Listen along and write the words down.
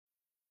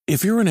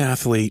If you're an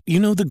athlete, you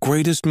know the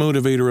greatest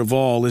motivator of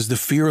all is the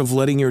fear of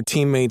letting your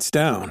teammates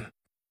down.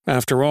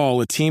 After all,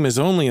 a team is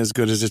only as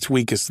good as its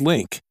weakest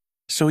link.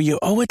 So you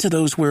owe it to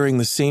those wearing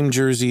the same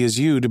jersey as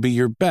you to be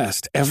your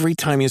best every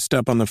time you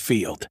step on the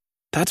field.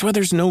 That's why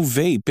there's no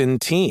vape in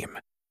team.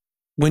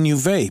 When you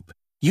vape,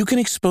 you can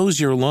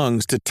expose your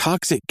lungs to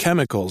toxic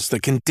chemicals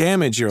that can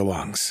damage your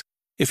lungs.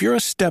 If you're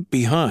a step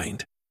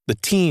behind, the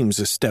team's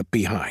a step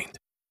behind.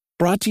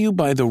 Brought to you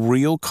by The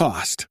Real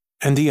Cost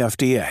and the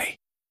FDA.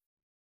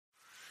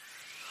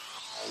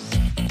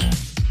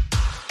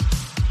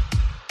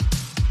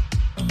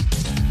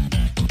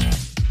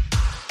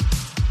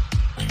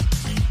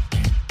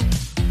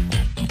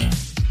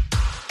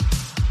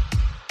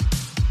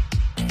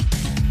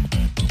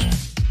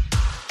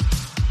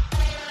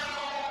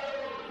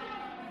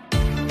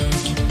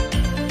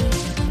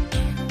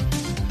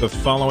 The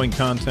following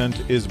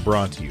content is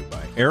brought to you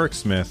by Eric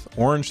Smith,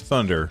 Orange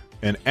Thunder,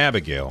 and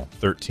Abigail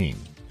 13.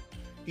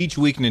 Each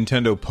week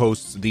Nintendo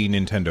posts the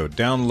Nintendo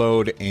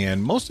download,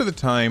 and most of the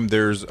time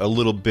there's a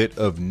little bit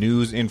of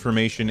news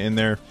information in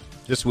there.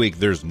 This week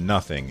there's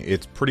nothing.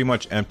 It's pretty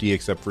much empty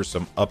except for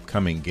some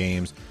upcoming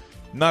games.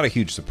 Not a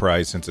huge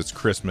surprise since it's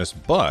Christmas,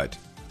 but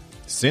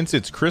since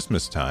it's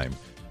Christmas time,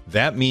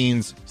 that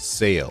means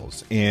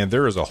sales. And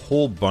there is a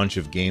whole bunch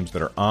of games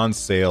that are on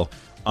sale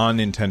on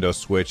Nintendo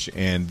Switch,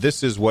 and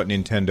this is what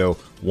Nintendo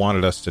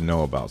wanted us to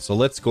know about. So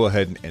let's go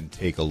ahead and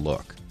take a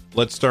look.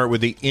 Let's start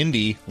with the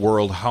Indie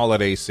World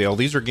Holiday Sale.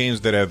 These are games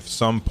that have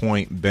some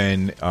point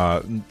been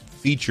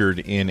featured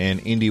in an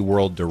Indie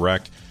World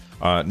Direct.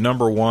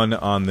 Number one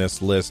on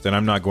this list, and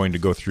I'm not going to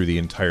go through the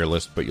entire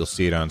list, but you'll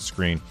see it on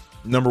screen.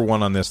 Number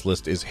one on this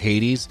list is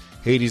Hades.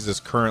 Hades is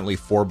currently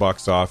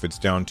 $4 off. It's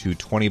down to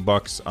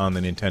 $20 on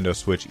the Nintendo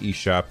Switch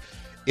eShop.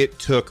 It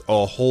took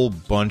a whole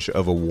bunch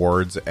of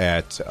awards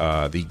at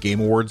the Game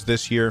Awards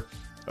this year.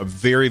 A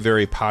very,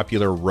 very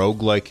popular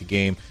roguelike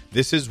game.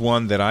 This is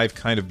one that I've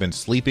kind of been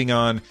sleeping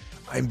on.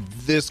 I'm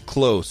this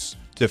close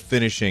to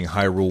finishing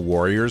Hyrule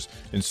Warriors.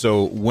 And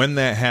so when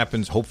that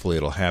happens, hopefully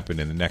it'll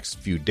happen in the next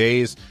few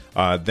days,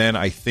 then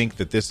I think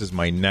that this is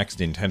my next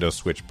Nintendo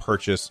Switch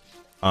purchase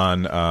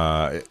on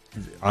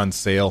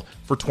sale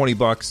for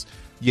 $20.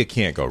 You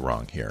can't go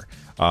wrong here.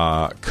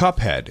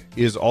 Cuphead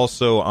is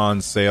also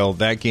on sale.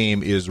 That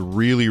game is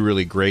really,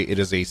 really great. It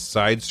is a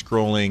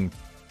side-scrolling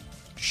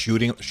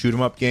shoot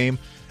 'em up game,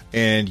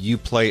 and you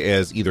play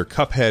as either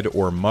Cuphead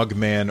or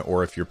Mugman,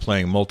 or if you're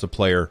playing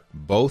multiplayer,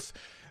 both.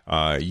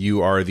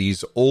 You are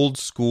these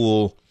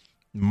old-school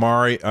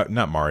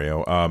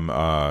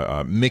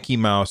Mickey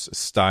Mouse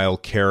style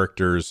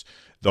characters.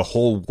 The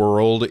whole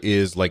world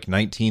is like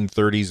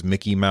 1930s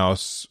Mickey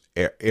Mouse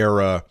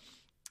era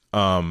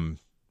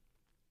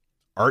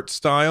art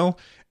style,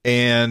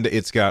 and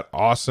it's got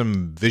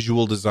awesome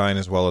visual design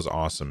as well as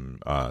awesome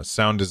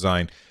sound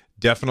design.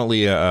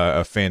 Definitely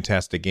a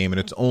fantastic game, and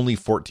it's only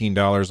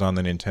 $14 on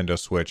the Nintendo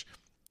Switch.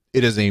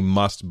 It is a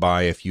must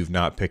buy if you've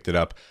not picked it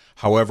up.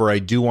 However, I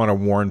do want to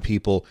warn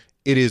people,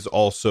 it is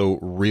also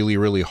really,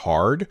 really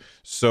hard,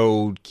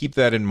 so keep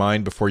that in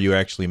mind before you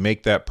actually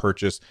make that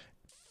purchase.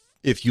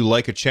 If you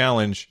like a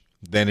challenge,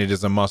 then it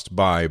is a must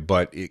buy,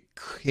 but it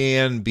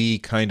can be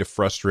kind of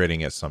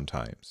frustrating at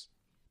sometimes.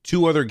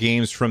 Two other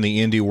games from the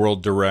Indie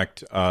World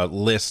Direct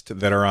list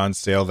that are on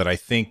sale that I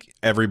think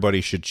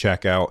everybody should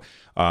check out.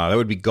 That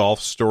would be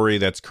Golf Story.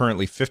 That's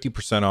currently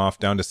 50% off,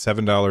 down to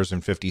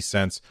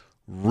 $7.50.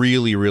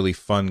 Really, really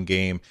fun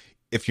game.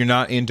 If you're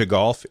not into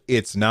golf,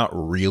 it's not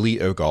really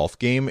a golf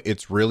game.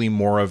 It's really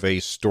more of a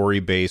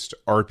story-based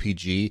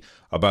RPG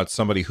about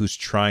somebody who's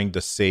trying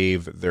to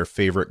save their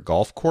favorite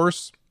golf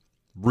course.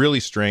 Really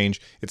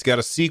strange. It's got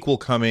a sequel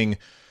coming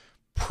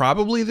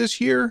probably this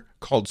year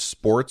called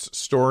Sports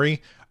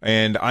Story,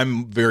 and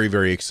I'm very,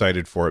 very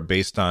excited for it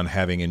based on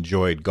having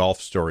enjoyed Golf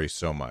Story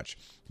so much.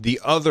 The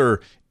other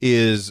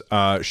is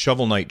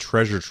Shovel Knight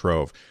Treasure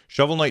Trove.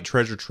 Shovel Knight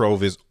Treasure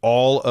Trove is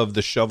all of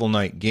the Shovel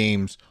Knight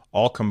games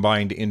all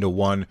combined into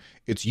one.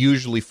 It's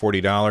usually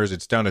 $40.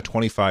 It's down to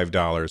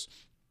 $25.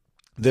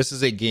 This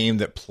is a game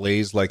that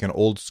plays like an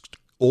old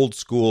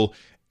school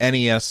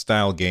NES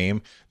style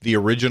game. The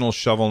original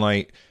Shovel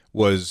Knight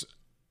was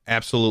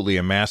absolutely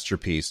a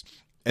masterpiece.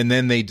 And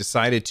then they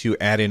decided to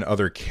add in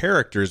other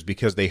characters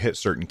because they hit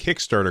certain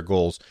Kickstarter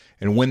goals.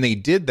 And when they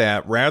did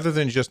that, rather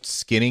than just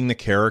skinning the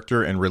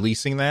character and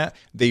releasing that,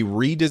 they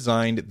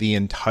redesigned the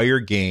entire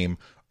game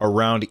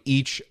around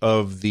each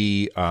of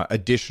the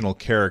additional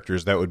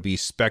characters. That would be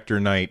Spectre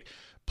Knight,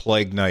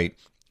 Plague Knight,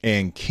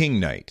 and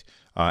King Knight.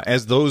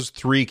 As those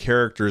three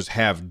characters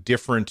have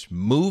different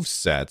move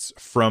sets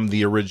from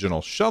the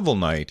original Shovel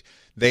Knight,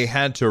 they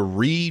had to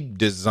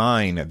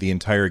redesign the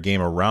entire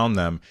game around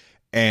them.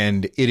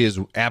 And it is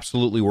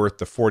absolutely worth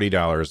the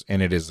 $40,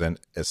 and it is a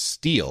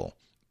steal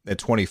at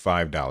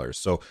 $25.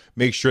 So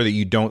make sure that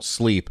you don't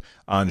sleep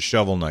on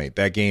Shovel Knight.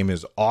 That game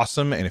is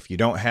awesome, and if you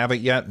don't have it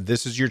yet,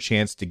 this is your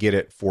chance to get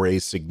it for a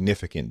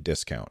significant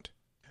discount.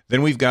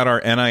 Then we've got our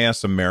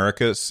NIS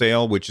America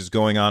sale, which is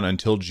going on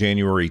until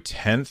January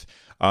 10th.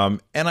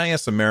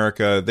 NIS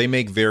America, they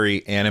make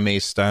very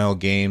anime-style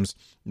games.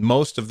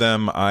 Most of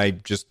them I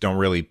just don't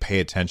really pay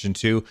attention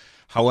to.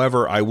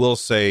 However, I will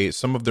say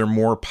some of their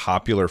more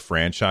popular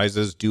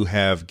franchises do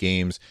have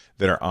games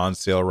that are on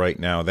sale right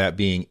now. That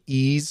being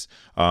Ys,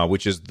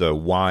 which is the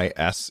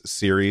YS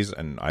series,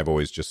 and I've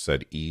always just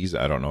said Ys.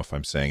 I don't know if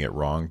I'm saying it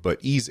wrong, but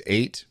Ys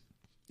 8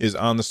 is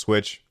on the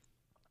Switch.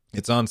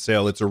 It's on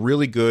sale. It's a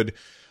really good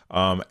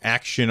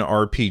action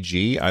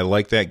RPG. I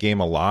like that game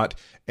a lot.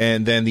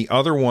 And then the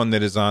other one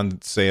that is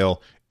on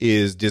sale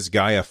is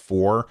Disgaea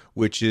 4,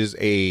 which is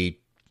a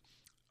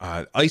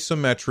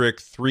isometric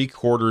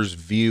 3/4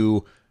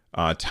 view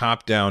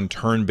top-down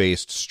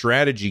turn-based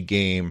strategy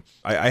game.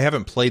 I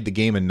haven't played the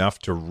game enough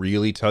to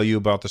really tell you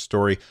about the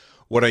story.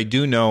 What I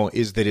do know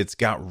is that it's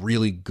got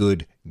really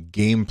good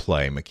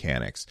gameplay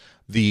mechanics.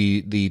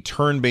 The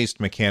turn-based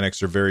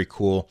mechanics are very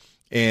cool,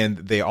 and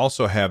they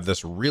also have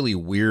this really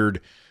weird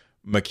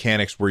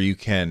mechanics where you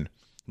can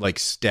like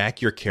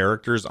stack your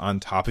characters on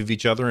top of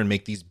each other and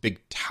make these big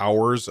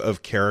towers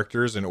of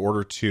characters in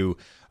order to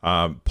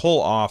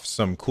pull off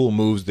some cool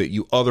moves that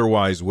you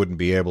otherwise wouldn't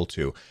be able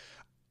to.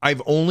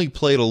 I've only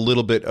played a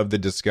little bit of the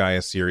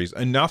Disgaea series,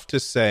 enough to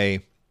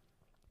say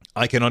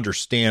I can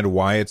understand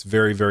why it's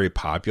very, very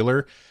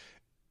popular.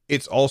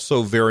 It's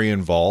also very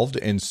involved,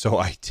 and so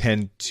I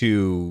tend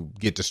to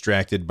get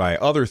distracted by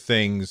other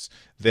things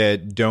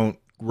that don't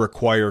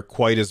require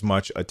quite as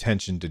much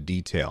attention to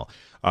detail.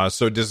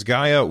 So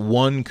Disgaea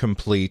 1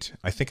 Complete,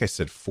 I think I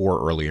said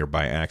 4 earlier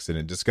by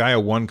accident.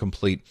 Disgaea 1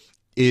 Complete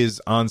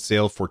is on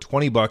sale for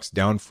 $20,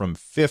 down from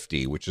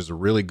 $50, which is a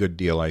really good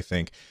deal, I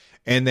think.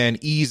 And then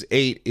Ys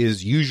 8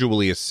 is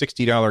usually a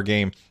 $60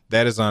 game.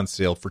 That is on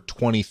sale for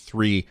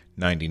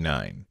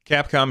 $23.99.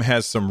 Capcom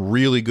has some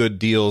really good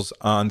deals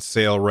on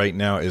sale right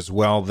now as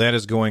well. That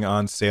is going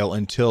on sale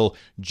until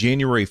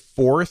January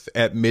 4th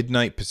at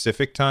midnight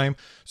Pacific time.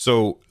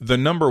 So the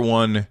number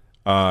one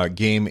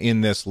game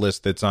in this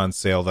list that's on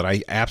sale that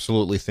I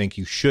absolutely think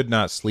you should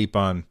not sleep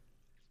on,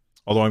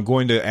 although I'm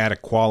going to add a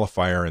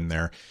qualifier in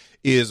there,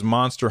 is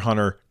Monster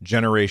Hunter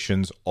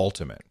Generations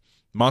Ultimate.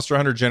 Monster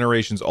Hunter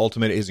Generations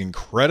Ultimate is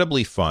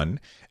incredibly fun,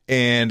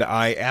 and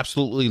I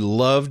absolutely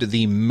loved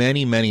the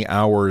many, many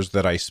hours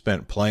that I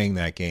spent playing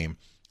that game.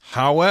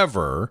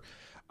 However,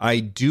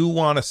 I do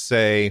want to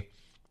say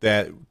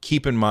that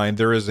keep in mind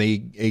there is a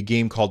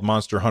game called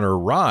Monster Hunter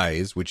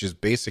Rise, which is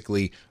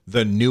basically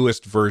the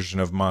newest version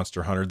of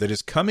Monster Hunter that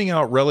is coming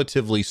out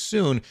relatively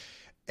soon.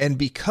 And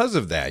because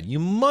of that, you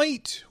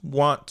might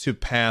want to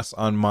pass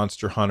on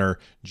Monster Hunter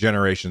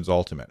Generations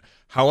Ultimate.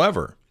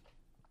 However,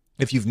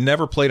 if you've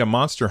never played a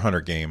Monster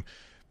Hunter game,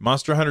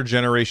 Monster Hunter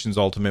Generations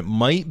Ultimate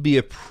might be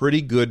a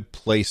pretty good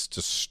place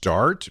to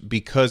start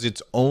because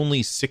it's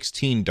only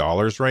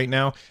 $16 right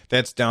now.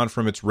 That's down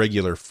from its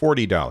regular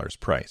 $40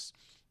 price.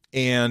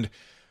 And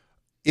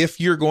if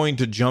you're going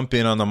to jump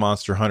in on the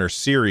Monster Hunter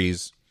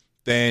series,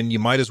 then you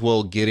might as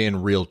well get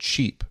in real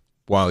cheap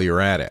while you're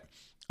at it.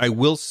 I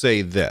will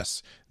say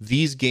this.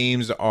 These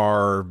games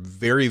are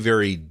very,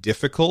 very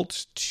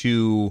difficult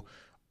to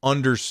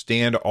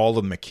understand all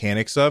the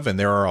mechanics of, and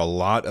there are a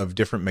lot of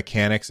different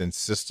mechanics and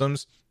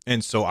systems.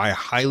 And so I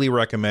highly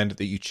recommend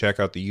that you check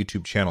out the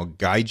YouTube channel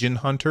Gaijin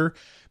Hunter,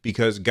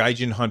 because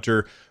Gaijin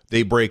Hunter,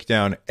 they break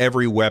down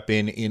every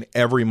weapon in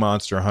every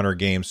Monster Hunter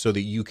game so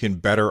that you can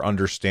better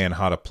understand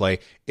how to play.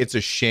 It's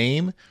a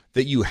shame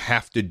that you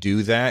have to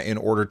do that in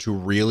order to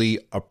really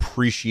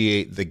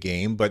appreciate the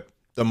game, but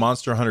the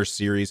Monster Hunter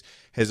series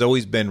has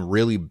always been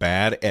really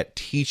bad at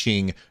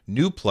teaching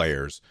new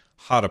players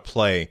how to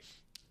play.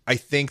 I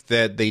think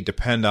that they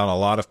depend on a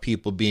lot of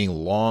people being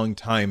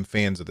longtime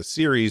fans of the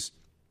series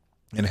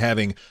and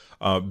having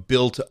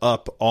built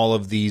up all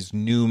of these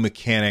new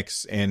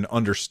mechanics and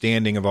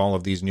understanding of all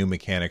of these new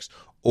mechanics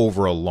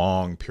over a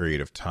long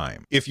period of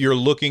time. If you're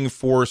looking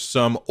for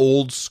some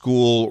old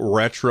school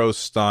retro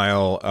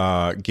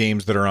style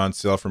games that are on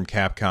sale from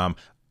Capcom,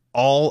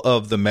 all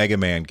of the Mega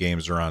Man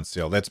games are on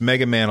sale. That's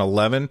Mega Man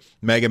 11,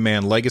 Mega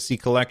Man Legacy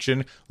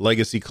Collection,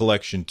 Legacy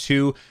Collection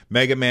 2,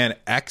 Mega Man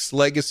X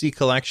Legacy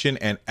Collection,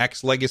 and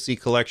X Legacy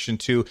Collection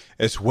 2,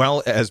 as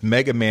well as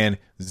Mega Man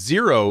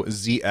Zero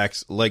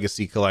ZX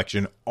Legacy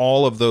Collection.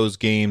 All of those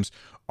games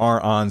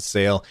are on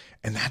sale,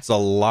 and that's a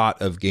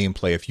lot of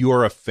gameplay. If you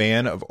are a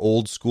fan of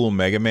old school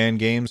Mega Man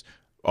games,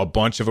 a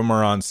bunch of them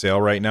are on sale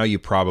right now. You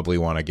probably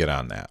want to get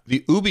on that.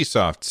 The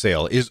Ubisoft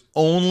sale is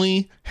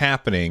only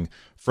happening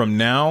from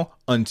now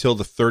until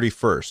the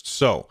 31st.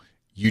 So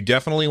you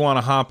definitely want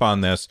to hop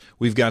on this.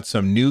 We've got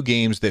some new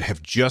games that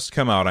have just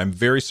come out. I'm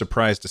very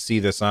surprised to see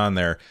this on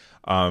there.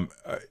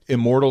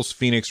 Immortals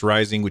Phoenix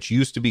Rising, which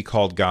used to be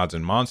called Gods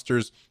and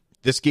Monsters.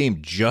 This game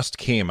just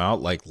came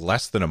out like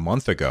less than a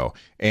month ago,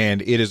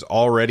 and it is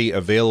already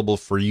available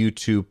for you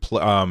to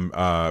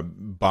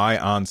buy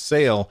on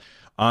sale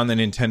on the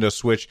Nintendo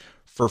Switch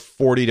for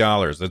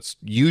 $40. That's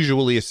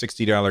usually a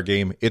 $60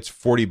 game. It's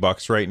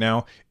 $40 right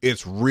now.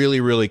 It's really,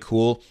 really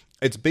cool.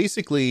 It's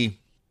basically,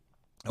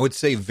 I would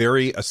say,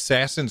 very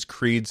Assassin's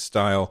Creed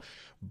style,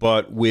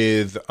 but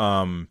with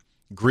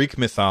Greek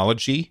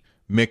mythology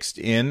mixed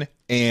in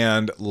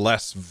and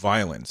less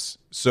violence.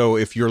 So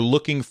if you're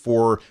looking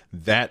for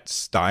that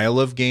style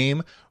of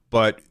game,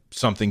 but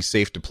something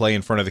safe to play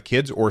in front of the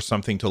kids or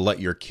something to let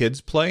your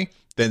kids play,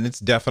 then it's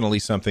definitely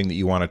something that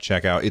you want to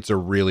check out. It's a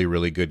really,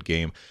 really good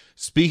game.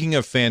 Speaking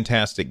of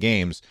fantastic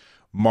games,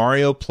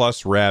 Mario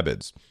plus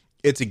Rabbids.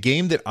 It's a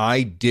game that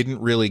I didn't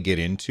really get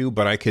into,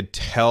 but I could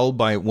tell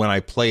by when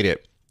I played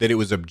it that it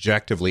was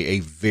objectively a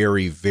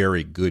very,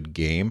 very good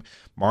game.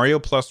 Mario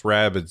plus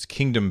Rabbids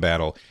Kingdom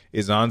Battle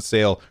is on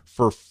sale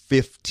for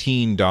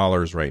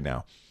 $15 right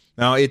now.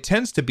 Now, it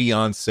tends to be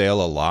on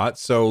sale a lot,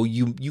 so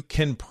you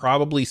can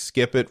probably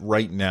skip it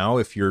right now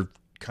if you're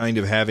kind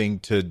of having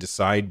to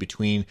decide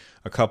between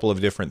a couple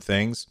of different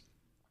things.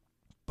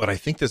 But I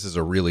think this is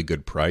a really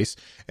good price,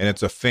 and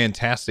it's a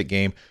fantastic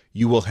game.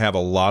 You will have a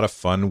lot of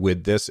fun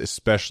with this,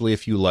 especially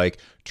if you like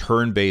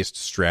turn-based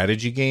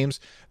strategy games.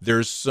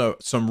 There's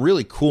some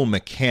really cool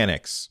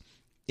mechanics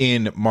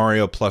in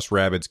Mario plus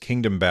Rabbids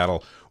Kingdom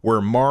Battle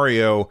where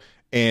Mario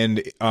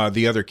and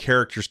the other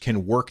characters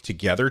can work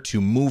together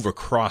to move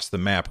across the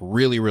map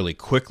really, really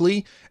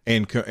quickly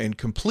and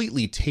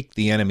completely take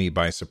the enemy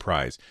by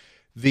surprise.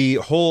 The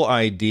whole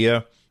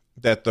idea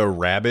that the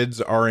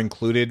Rabbids are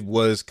included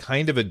was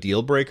kind of a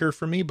deal breaker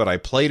for me, but I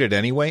played it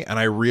anyway, and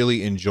I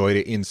really enjoyed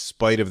it in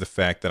spite of the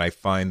fact that I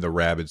find the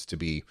Rabbids to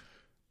be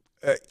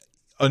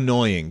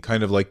annoying,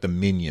 kind of like the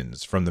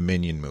Minions from the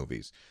Minion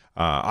movies.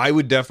 I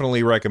would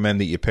definitely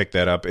recommend that you pick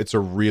that up. It's a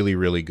really,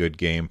 really good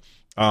game.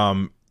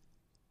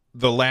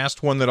 The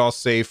last one that I'll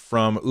say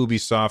from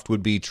Ubisoft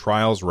would be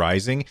Trials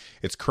Rising.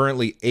 It's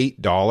currently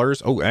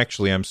 $8. Oh,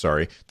 actually, I'm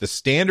sorry. The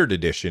standard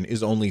edition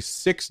is only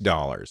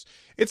 $6.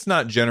 It's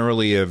not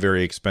generally a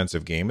very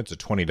expensive game. It's a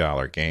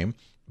 $20 game,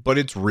 but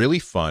it's really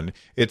fun.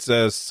 It's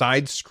a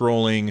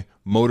side-scrolling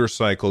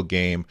motorcycle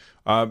game.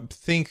 I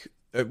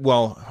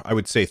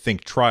would say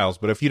think Trials,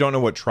 but if you don't know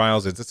what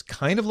Trials is, it's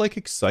kind of like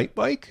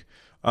Excitebike.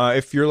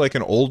 If you're like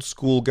an old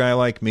school guy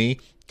like me,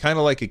 kind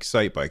of like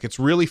Excitebike. It's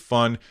really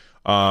fun.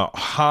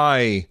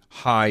 High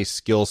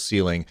skill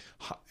ceiling,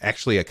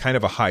 actually a kind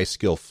of a high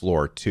skill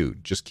floor too.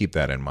 Just keep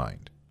that in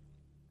mind.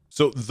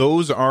 So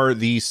those are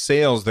the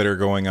sales that are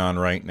going on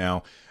right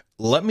now.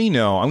 Let me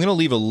know. I'm going to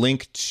leave a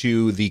link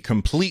to the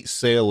complete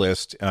sale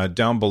list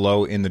down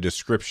below in the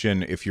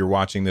description if you're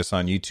watching this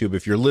on YouTube.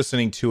 If you're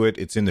listening to it,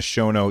 it's in the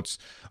show notes.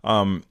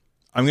 I'm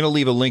going to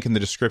leave a link in the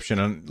description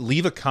and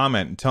leave a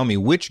comment and tell me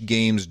which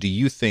games do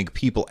you think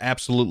people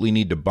absolutely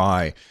need to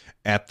buy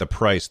at the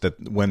price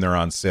that when they're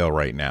on sale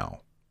right now.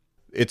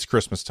 It's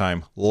Christmas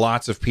time.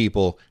 Lots of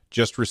people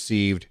just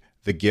received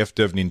the gift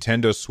of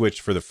Nintendo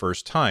Switch for the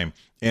first time.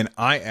 And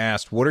I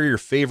asked, what are your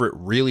favorite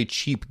really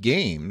cheap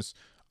games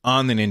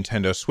on the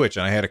Nintendo Switch?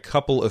 And I had a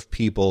couple of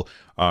people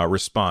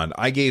respond.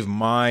 I gave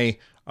my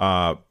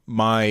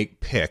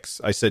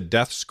picks. I said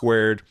Death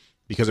Squared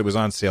because it was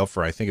on sale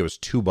for, I think it was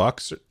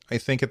 $2, I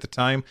think at the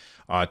time.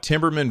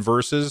 Timberman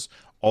Versus,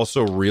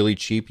 also really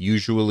cheap.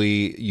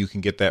 Usually you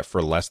can get that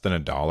for less than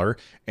 $1.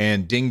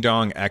 And Ding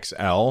Dong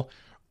XL,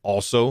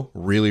 also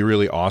really,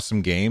 really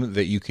awesome game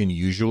that you can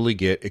usually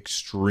get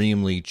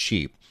extremely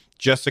cheap.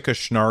 Jessica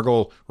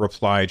Schnargle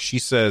replied, she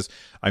says,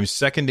 I'm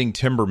seconding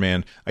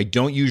Timberman. I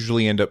don't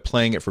usually end up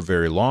playing it for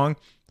very long,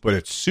 but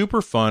it's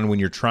super fun when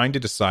you're trying to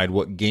decide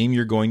what game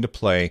you're going to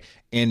play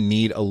and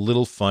need a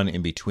little fun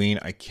in between.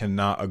 I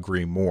cannot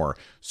agree more.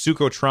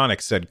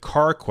 Sukotronic said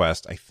Car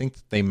Quest. I think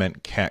that they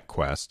meant Cat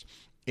Quest.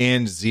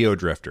 And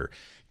Xeodrifter.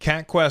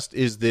 Cat Quest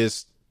is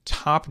this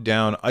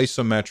top-down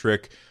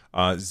isometric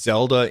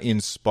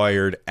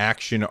Zelda-inspired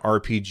action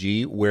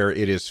RPG where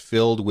it is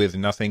filled with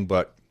nothing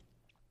but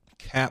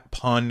cat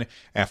pun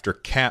after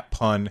cat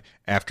pun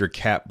after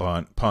cat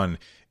pun.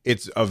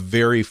 It's a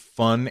very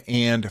fun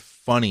and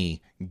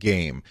funny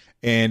game,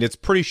 and it's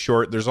pretty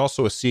short. There's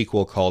also a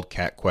sequel called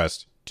Cat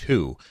Quest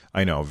 2.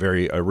 I know,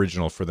 very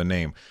original for the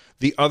name.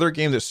 The other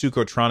game that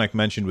Sukotronic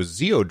mentioned was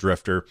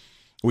Xeodrifter,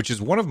 which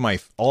is one of my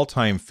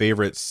all-time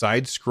favorite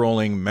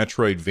side-scrolling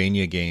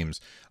Metroidvania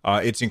games.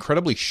 It's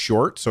incredibly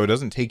short, so it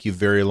doesn't take you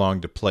very long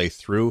to play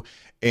through.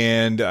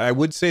 And I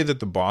would say that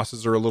the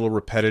bosses are a little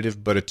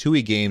repetitive, but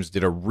Atui Games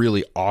did a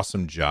really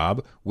awesome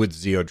job with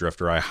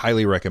Xeodrifter. I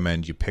highly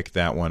recommend you pick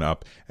that one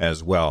up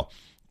as well.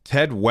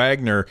 Ted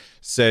Wagner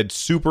said,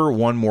 Super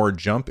One More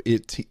Jump.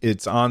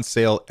 It's on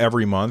sale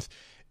every month.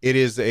 It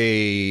is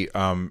a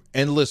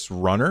endless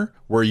runner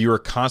where you are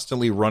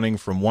constantly running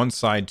from one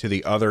side to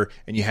the other,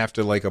 and you have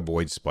to like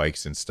avoid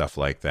spikes and stuff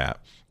like that.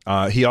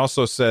 He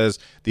also says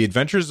The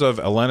Adventures of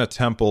Elena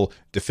Temple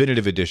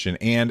Definitive Edition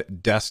and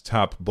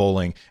Desktop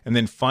Bowling. And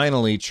then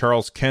finally,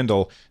 Charles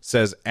Kendall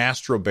says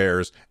Astro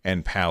Bears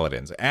and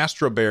Paladins.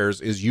 Astro Bears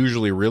is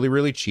usually really,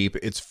 really cheap.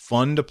 It's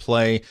fun to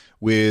play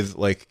with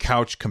like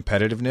couch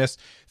competitiveness.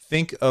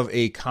 Think of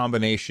a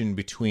combination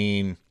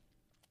between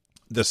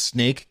the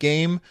Snake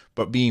game,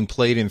 but being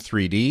played in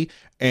 3D.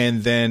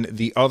 And then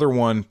the other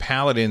one,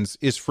 Paladins,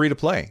 is free to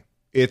play.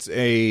 It's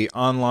a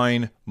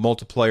online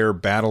multiplayer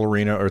battle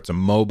arena, or it's a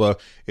MOBA.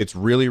 It's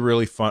really,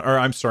 really fun. Or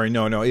I'm sorry,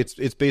 no, it's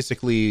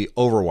basically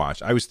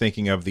Overwatch. I was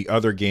thinking of the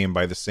other game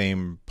by the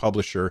same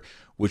publisher,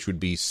 which would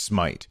be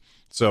Smite.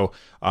 So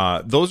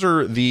those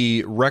are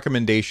the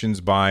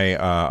recommendations by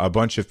a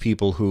bunch of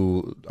people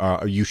who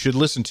you should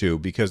listen to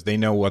because they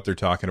know what they're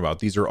talking about.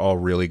 These are all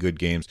really good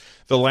games.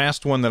 The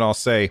last one that I'll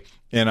say,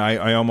 and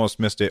I almost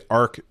missed it,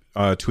 Ark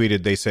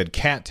tweeted, they said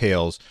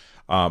Cattails.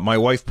 My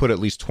wife put at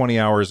least 20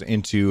 hours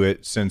into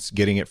it since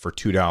getting it for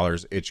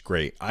 $2. It's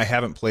great. I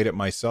haven't played it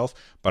myself,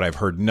 but I've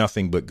heard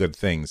nothing but good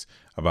things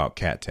about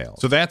Cattails.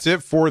 So that's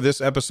it for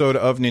this episode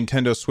of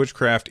Nintendo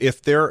Switchcraft.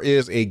 If there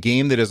is a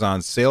game that is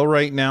on sale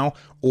right now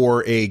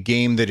or a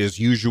game that is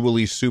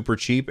usually super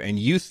cheap and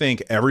you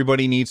think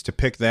everybody needs to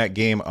pick that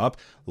game up,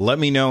 let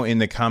me know in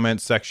the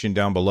comment section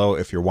down below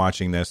if you're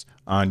watching this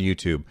on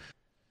YouTube.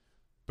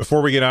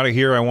 Before we get out of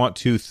here, I want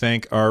to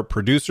thank our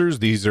producers.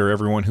 These are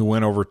everyone who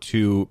went over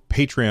to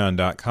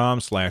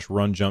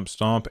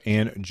patreon.com/runjumpstomp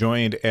and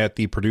joined at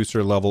the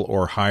producer level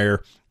or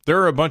higher. There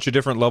are a bunch of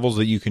different levels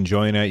that you can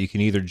join at. You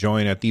can either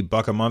join at the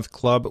 $1 a month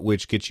club,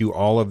 which gets you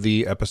all of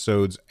the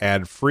episodes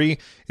ad-free.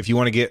 If you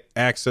want to get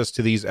access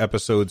to these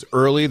episodes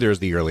early, there's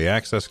the early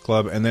access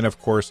club. And then, of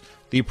course,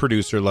 the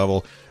producer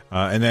level.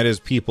 And that is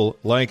people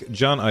like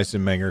John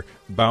Eisenmenger,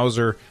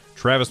 Bowser,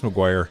 Travis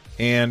McGuire,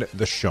 and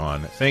the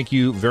Sean. Thank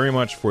you very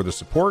much for the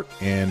support,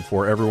 and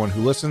for everyone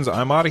who listens,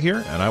 I'm out of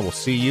here, and I will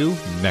see you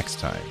next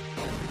time.